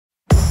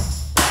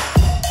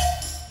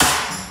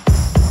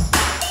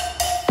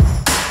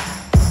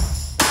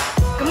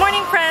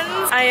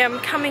I am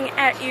coming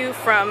at you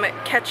from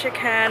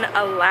Ketchikan,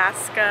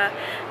 Alaska.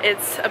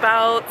 It's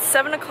about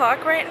 7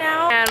 o'clock right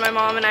now, and my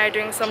mom and I are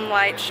doing some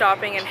light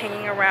shopping and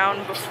hanging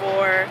around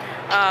before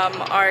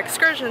our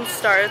excursion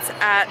starts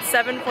at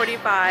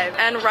 7:45.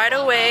 And right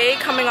away,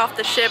 coming off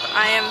the ship,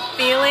 I am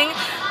feeling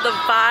the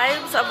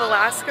vibes of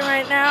Alaska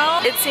right now.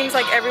 It seems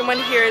like everyone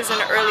here is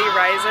an early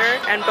riser,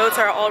 and boats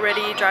are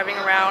already driving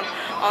around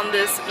on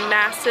this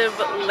massive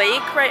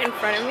lake right in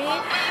front of me.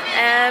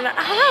 And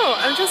I don't know,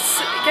 I'm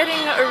just getting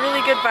a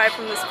really good vibe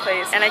from this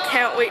place, and I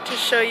can't wait to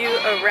show you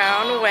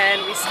around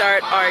when we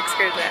start our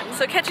excursion.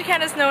 So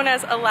Ketchikan is known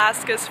as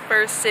Alaska's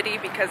first city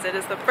because it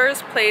is the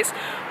first place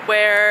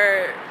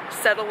where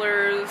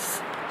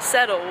settlers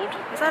settled.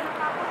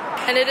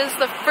 And it is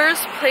the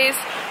first place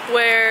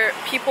where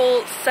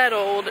people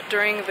settled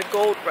during the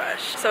gold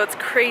rush. So it's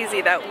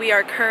crazy that we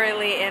are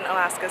currently in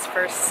Alaska's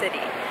first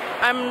city.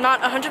 I'm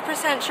not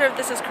 100% sure if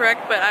this is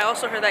correct, but I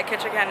also heard that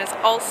Ketchikan is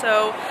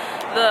also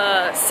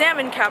the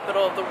salmon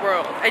capital of the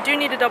world. I do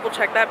need to double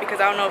check that because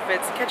I don't know if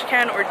it's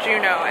Ketchikan or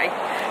Juneau. I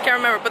can't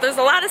remember, but there's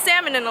a lot of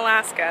salmon in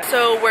Alaska.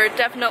 So we're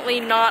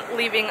definitely not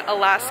leaving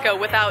Alaska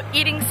without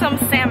eating some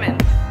salmon.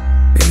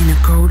 In a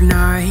cold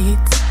night,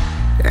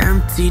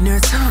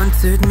 emptiness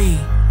haunted me.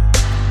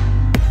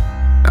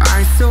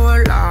 I saw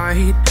a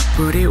light,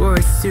 but it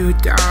was too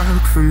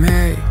dark for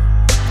me.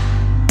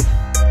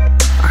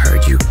 I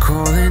heard you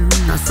calling,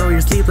 I saw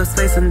your sleepless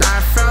face and I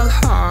felt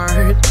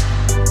hard.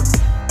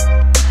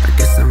 I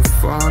guess I'm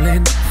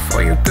falling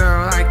for you,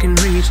 girl, I can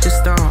reach the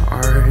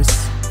stars.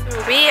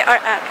 We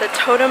are at the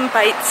Totem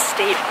Bight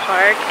State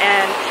Park,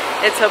 and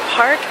it's a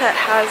park that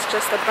has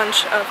just a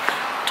bunch of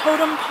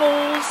totem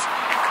poles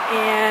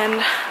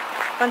and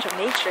bunch of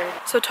nature.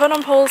 So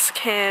totem poles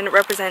can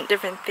represent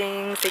different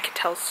things. They can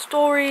tell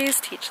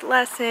stories, teach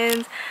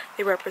lessons,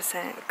 they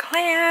represent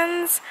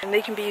clans, and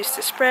they can be used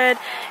to spread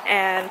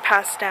and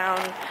pass down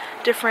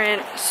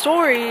different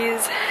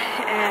stories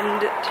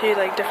and to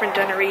like different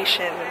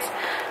generations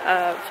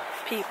of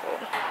people.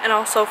 And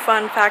also,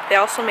 fun fact, they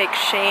also make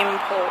shame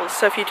poles.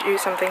 So if you do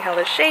something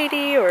hella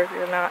shady, or if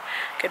you're not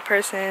a good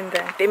person,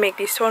 then they make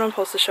these totem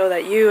poles to show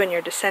that you and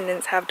your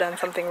descendants have done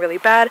something really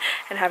bad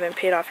and haven't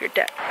paid off your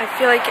debt. I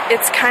feel like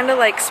it's kind of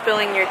like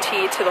spilling your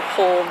tea to the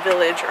whole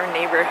village or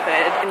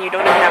neighborhood, and you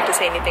don't even have to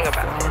say anything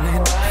about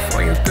it.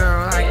 For you,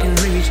 girl, I can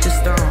reach the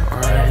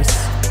stars.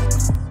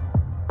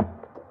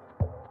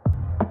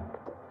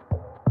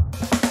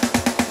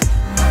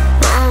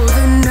 Oh,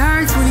 the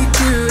nights when you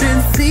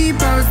couldn't sleep,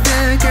 I was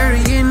there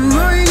carrying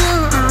what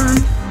you're on,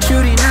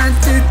 shooting at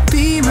the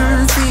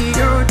demons, see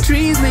your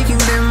dreams, making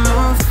them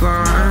more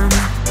fun.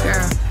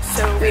 Yeah.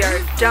 So we are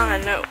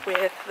done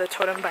with the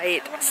Totem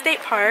Bight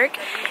State Park,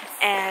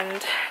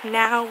 and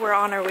now we're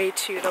on our way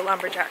to the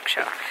Lumberjack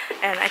Show.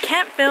 And I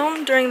can't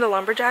film during the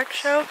Lumberjack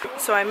Show,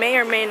 so I may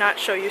or may not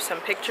show you some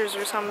pictures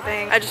or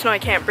something. I just know I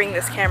can't bring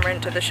this camera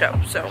into the show,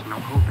 so. No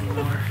hope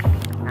anymore.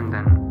 And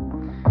then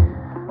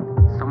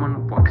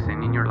someone walks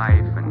in your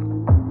life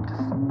and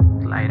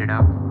just light it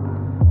up,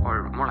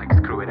 or more like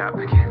screw it up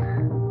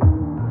again.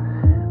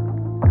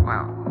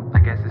 Well, I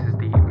guess this is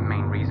the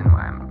main reason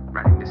why I'm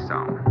writing this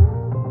song.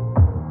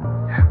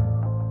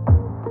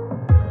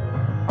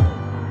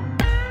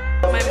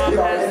 My mom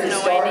has no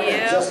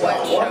idea what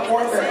show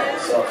this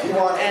is,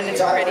 and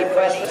it's pretty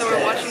funny. So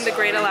we're watching the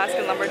Great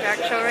Alaskan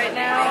Lumberjack Show right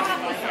now,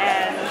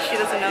 and she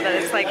doesn't know that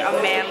it's like a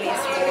manly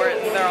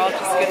sport. They're all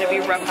just going to be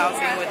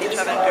roughhousing with each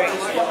other during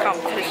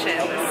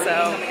competitions.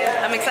 So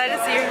I'm excited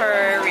to see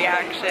her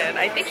reaction.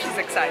 I think she's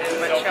excited,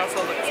 but she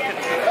also looks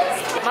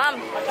confused.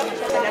 Mom,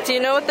 do you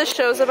know what this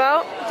show's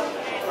about?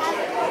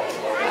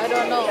 I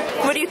don't know.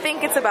 What do you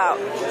think it's about?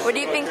 What do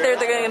you think they're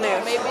gonna do?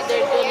 Maybe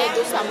they're gonna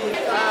do some,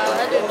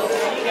 I don't know,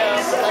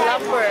 the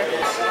lumber,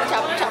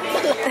 chop.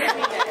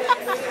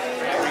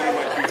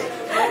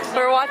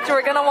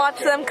 We're gonna watch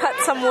them cut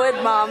some wood,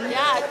 Mom.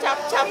 Yeah,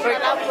 chop the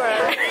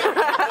lumber.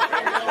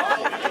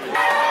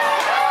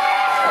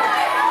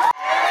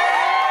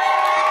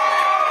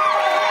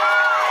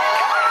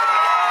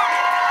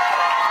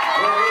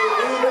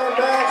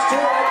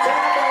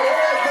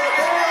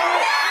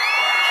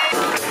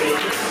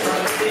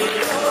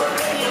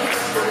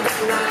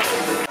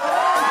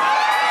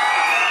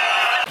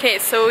 Okay,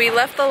 so we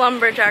left the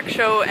Lumberjack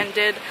Show and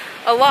did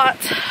a lot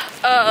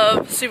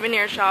of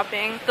souvenir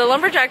shopping. The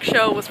Lumberjack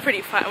Show was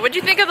pretty fun. What'd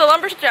you think of the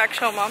Lumberjack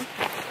Show, Mom?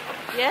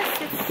 Yes,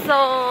 it's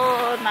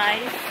so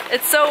nice.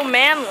 It's so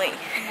manly.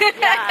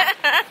 Yeah.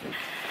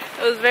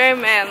 It was very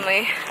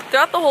manly.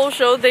 Throughout the whole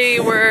show, they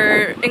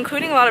were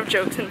including a lot of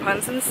jokes and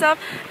puns and stuff,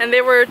 and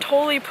they were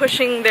totally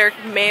pushing their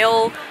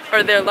mail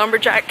or their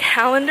lumberjack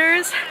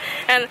calendars.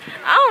 And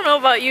I don't know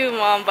about you,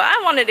 Mom, but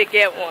I wanted to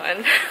get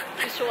one.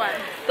 Which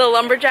one? The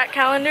lumberjack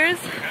calendars.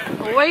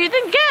 What you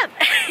didn't get?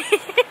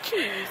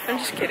 I'm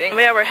just kidding.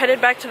 But yeah, we're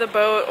headed back to the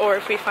boat, or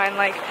if we find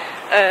like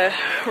a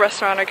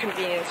restaurant or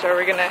convenience store,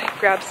 we're gonna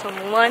grab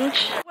some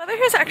lunch. Weather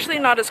here is actually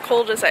not as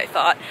cold as I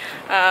thought.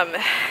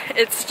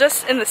 It's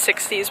just in the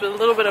 60s with a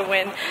little bit of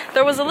wind.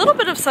 There was a little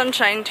bit of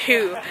sunshine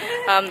too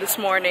this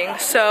morning,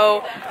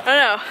 so I don't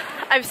know.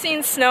 I've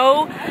seen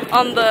snow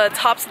on the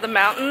tops of the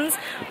mountains,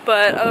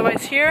 but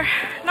otherwise here,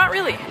 not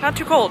really, not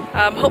too cold.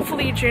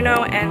 Hopefully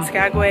Juneau and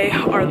Skagway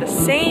are the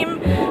same,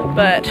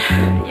 but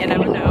you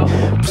never know.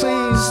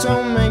 Please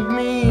don't make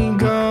me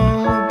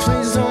go.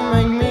 Please don't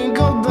make me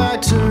go back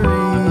to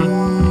real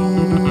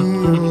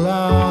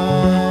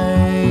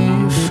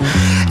life.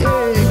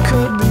 It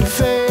could be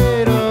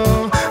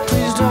fatal.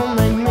 Please don't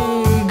make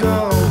me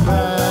go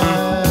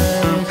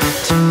back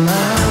to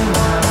my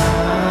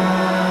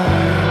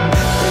mind.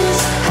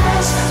 This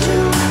has to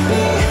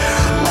be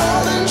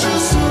more than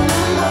just an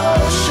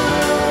emotion.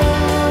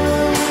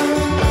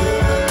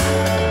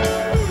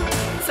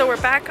 So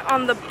we're back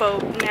on the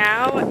boat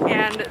now,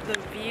 and the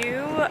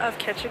view of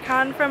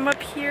Ketchikan from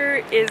up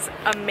here is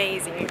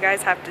amazing. You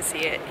guys have to see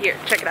it. Here,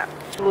 check it out.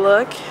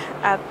 Look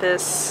at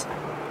this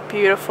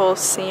beautiful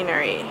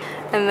scenery.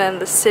 And then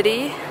the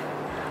city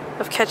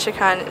of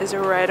Ketchikan is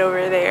right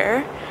over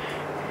there.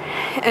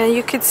 And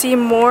you could see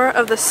more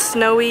of the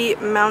snowy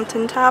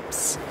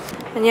mountaintops.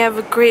 And you have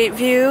a great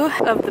view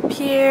of the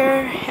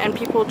pier and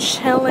people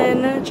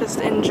chilling, just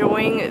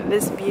enjoying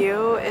this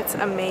view. It's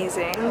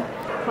amazing.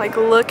 Like,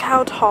 look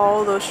how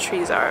tall those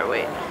trees are.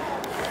 Wait.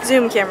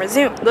 Zoom camera,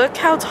 zoom. Look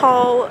how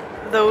tall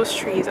those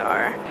trees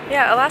are.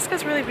 Yeah,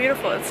 Alaska's really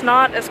beautiful. It's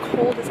not as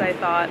cold as I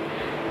thought.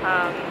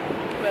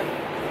 But...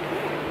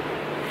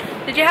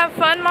 Did you have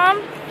fun,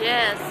 Mom?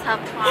 Yes, have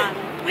fun.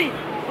 Wait.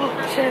 Oh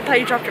shit, I thought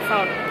you dropped your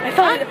phone. I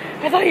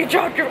thought you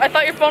dropped your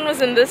phone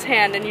was in this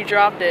hand and you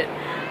dropped it.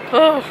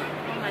 Oh. Oh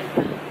my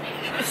god.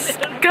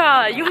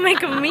 God, you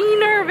make me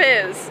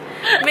nervous.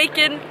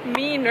 Making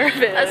me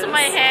nervous. That's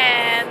my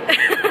hand.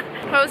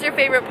 What was your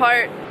favorite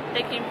part?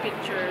 Taking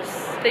pictures.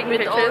 Taking with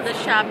pictures? all the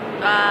shop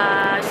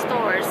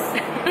stores.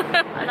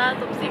 A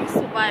lot of things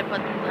to buy,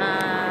 but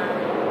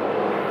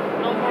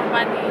no more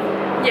money.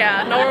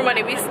 Yeah, no more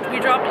money. We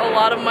dropped a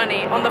lot of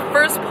money on the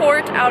first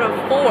port out of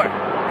 4.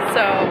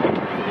 So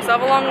we still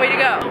have a long way to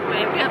go.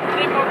 Okay, we have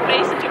 3 more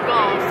places to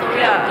go, so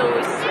we have to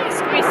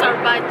squeeze our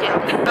budget.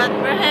 But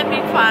we're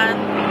having fun.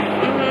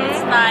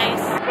 It's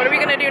nice. What are we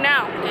gonna do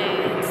now? Okay,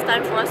 it's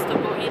time for us to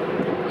go eat.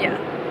 Yeah,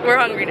 we're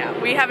hungry now.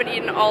 We haven't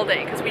eaten all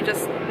day because we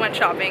just went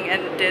shopping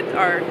and did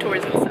our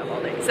tours and stuff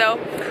all day. So,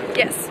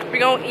 yes, we're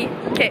gonna eat.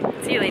 Okay,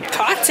 see you later.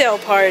 Cocktail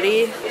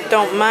party.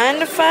 Don't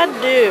mind if I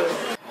do.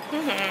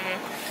 You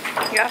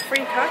got a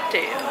free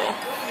cocktail.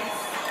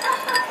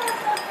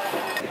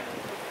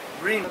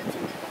 Green.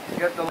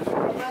 Get the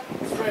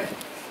red.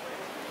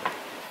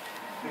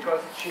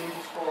 Because it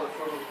changes color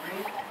from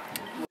green.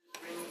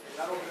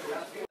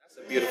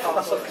 Beautiful.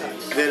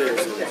 It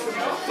is.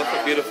 Look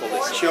how beautiful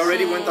this is. She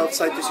already went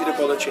outside to see the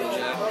color change.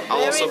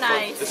 I'll also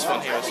nice. put this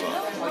one here as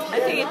well. I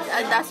think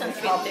it doesn't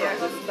fit there.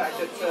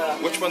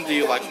 Which one do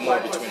you like more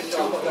between the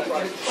two?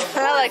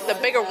 I like the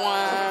bigger Of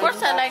one.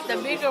 course, I like the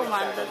bigger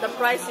one. The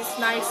price is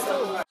nice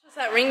too. What's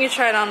that ring you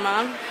tried on,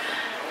 Mom?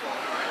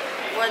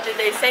 What did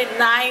they say?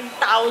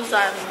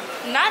 9,000.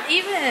 Not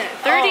even.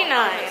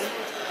 39.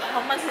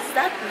 How much is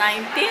that?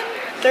 19?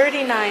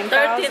 39,000.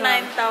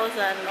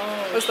 39,000.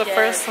 Oh, Was the shit.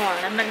 first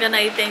one. I'm not gonna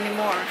eat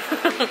anymore.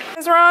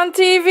 We're on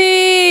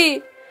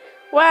TV!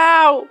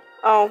 Wow!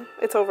 Oh,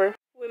 it's over.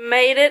 We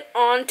made it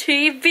on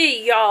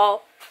TV,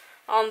 y'all.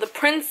 On the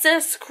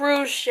Princess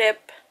cruise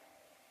ship.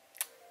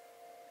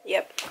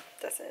 Yep,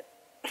 that's it.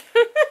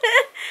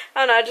 I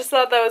don't know, I just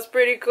thought that was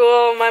pretty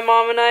cool. My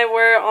mom and I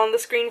were on the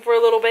screen for a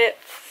little bit.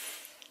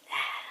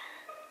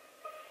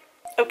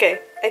 Okay,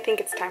 I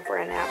think it's time for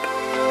a nap.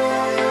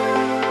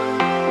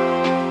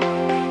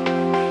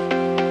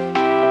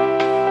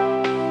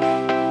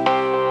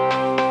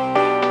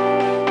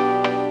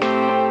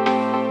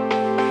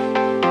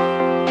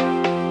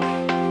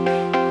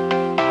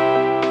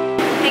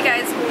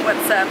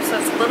 What's up? So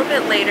it's a little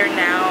bit later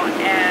now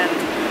and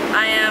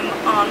I am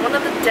on one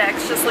of the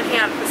decks just looking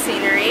at the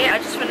scenery. I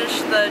just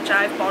finished the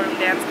Jive Ballroom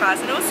dance class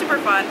and it was super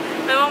fun.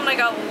 My mom and I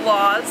got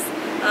lost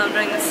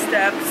doing the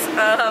steps,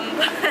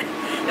 but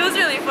it was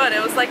really fun.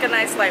 It was like a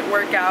nice light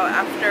workout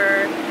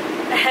after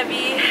a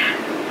heavy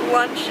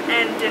lunch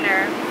and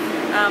dinner.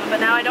 But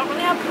now I don't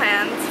really have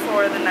plans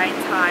for the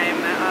nighttime.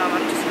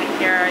 I'm just sitting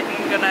here. I think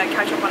I'm gonna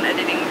catch up on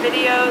editing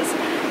videos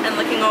and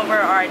looking over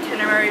our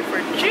itinerary for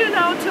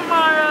Juneau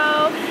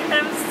tomorrow, and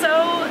I'm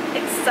so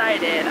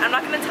excited. I'm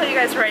not going to tell you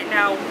guys right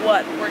now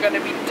what we're going to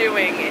be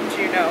doing in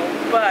Juneau,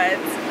 but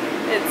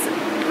it's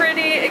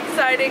pretty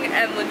exciting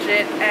and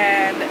legit,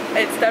 and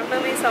it's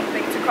definitely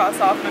something to cross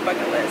off my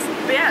bucket list.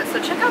 But yeah,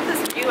 so check out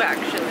this view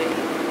actually.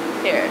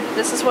 Here,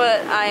 this is what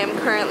I am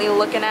currently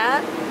looking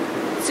at.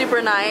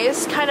 Super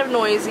nice, kind of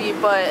noisy,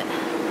 but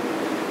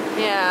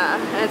yeah,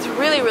 and it's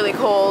really, really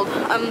cold.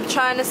 I'm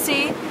trying to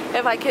see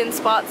if I can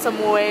spot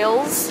some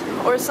whales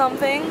or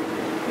something.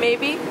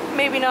 Maybe,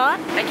 maybe not.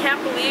 I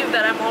can't believe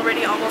that I'm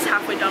already almost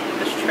halfway done with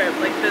this trip.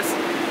 Like, this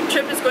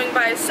trip is going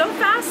by so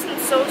fast and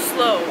so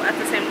slow at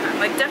the same time.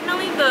 Like,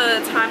 definitely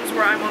the times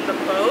where I'm on the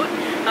boat,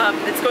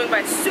 it's going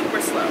by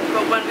super slow.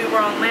 But when we were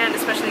on land,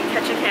 especially in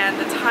Ketchikan,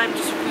 the time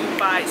just flew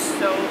by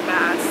so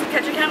fast.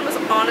 Ketchikan was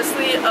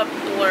honestly a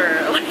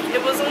blur. Like,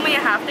 it was only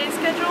a half-day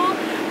schedule,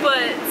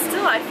 but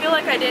still I feel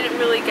like I didn't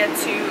really get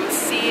to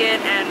see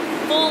it and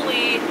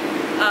fully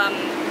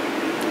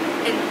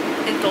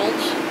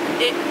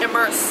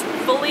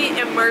fully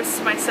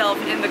immerse myself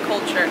in the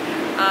culture.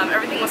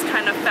 Everything was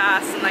kind of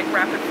fast and like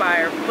rapid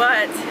fire,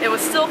 but it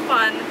was still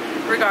fun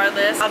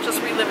regardless. I'll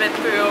just relive it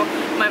through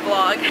my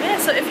vlog. Yeah,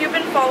 so if you've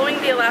been following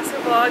the Alaska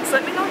vlogs,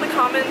 let me know in the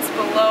comments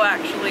below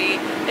actually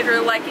if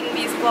you're liking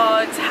these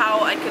vlogs,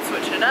 how I could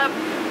switch it up.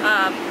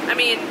 I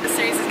mean, the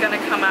series is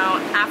gonna come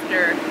out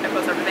after I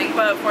post everything,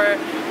 but for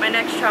my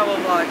next travel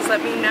vlogs,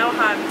 let me know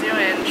how I'm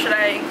doing. Should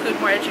I include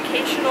more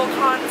educational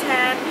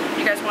content?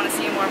 You guys want to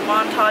see more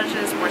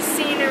montages, more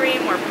scenery,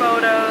 more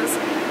photos,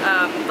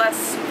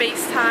 less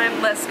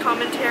FaceTime, less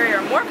commentary,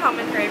 or more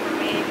commentary from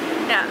me?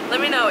 Yeah, let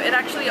me know. It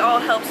actually all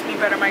helps me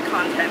better my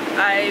content.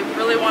 I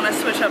really want to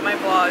switch up my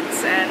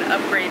vlogs and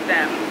upgrade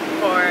them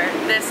for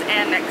this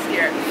and next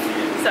year.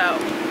 So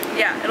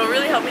yeah, it'll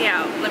really help me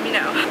out. Let me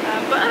know.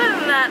 But other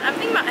than that, I'm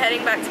thinking about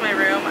heading back to my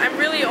room. I'm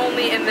really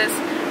only in this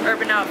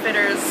Urban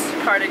Outfitters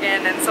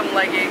cardigan and some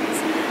leggings.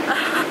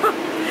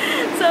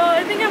 So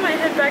I think I might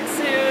head back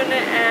soon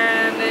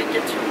and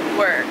get to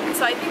work.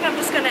 So I think I'm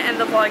just gonna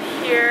end the vlog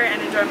here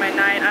and enjoy my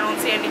night. I don't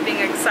see anything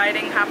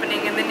exciting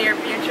happening in the near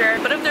future,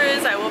 but if there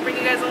is, I will bring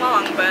you guys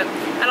along, but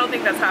I don't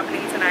think that's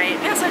happening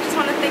tonight. Yeah, so I just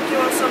want to thank you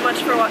all so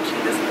much for watching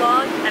this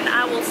vlog, and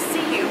I will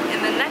see you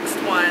in the next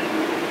one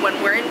when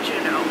we're in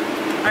Juneau.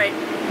 Alright,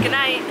 good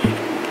night.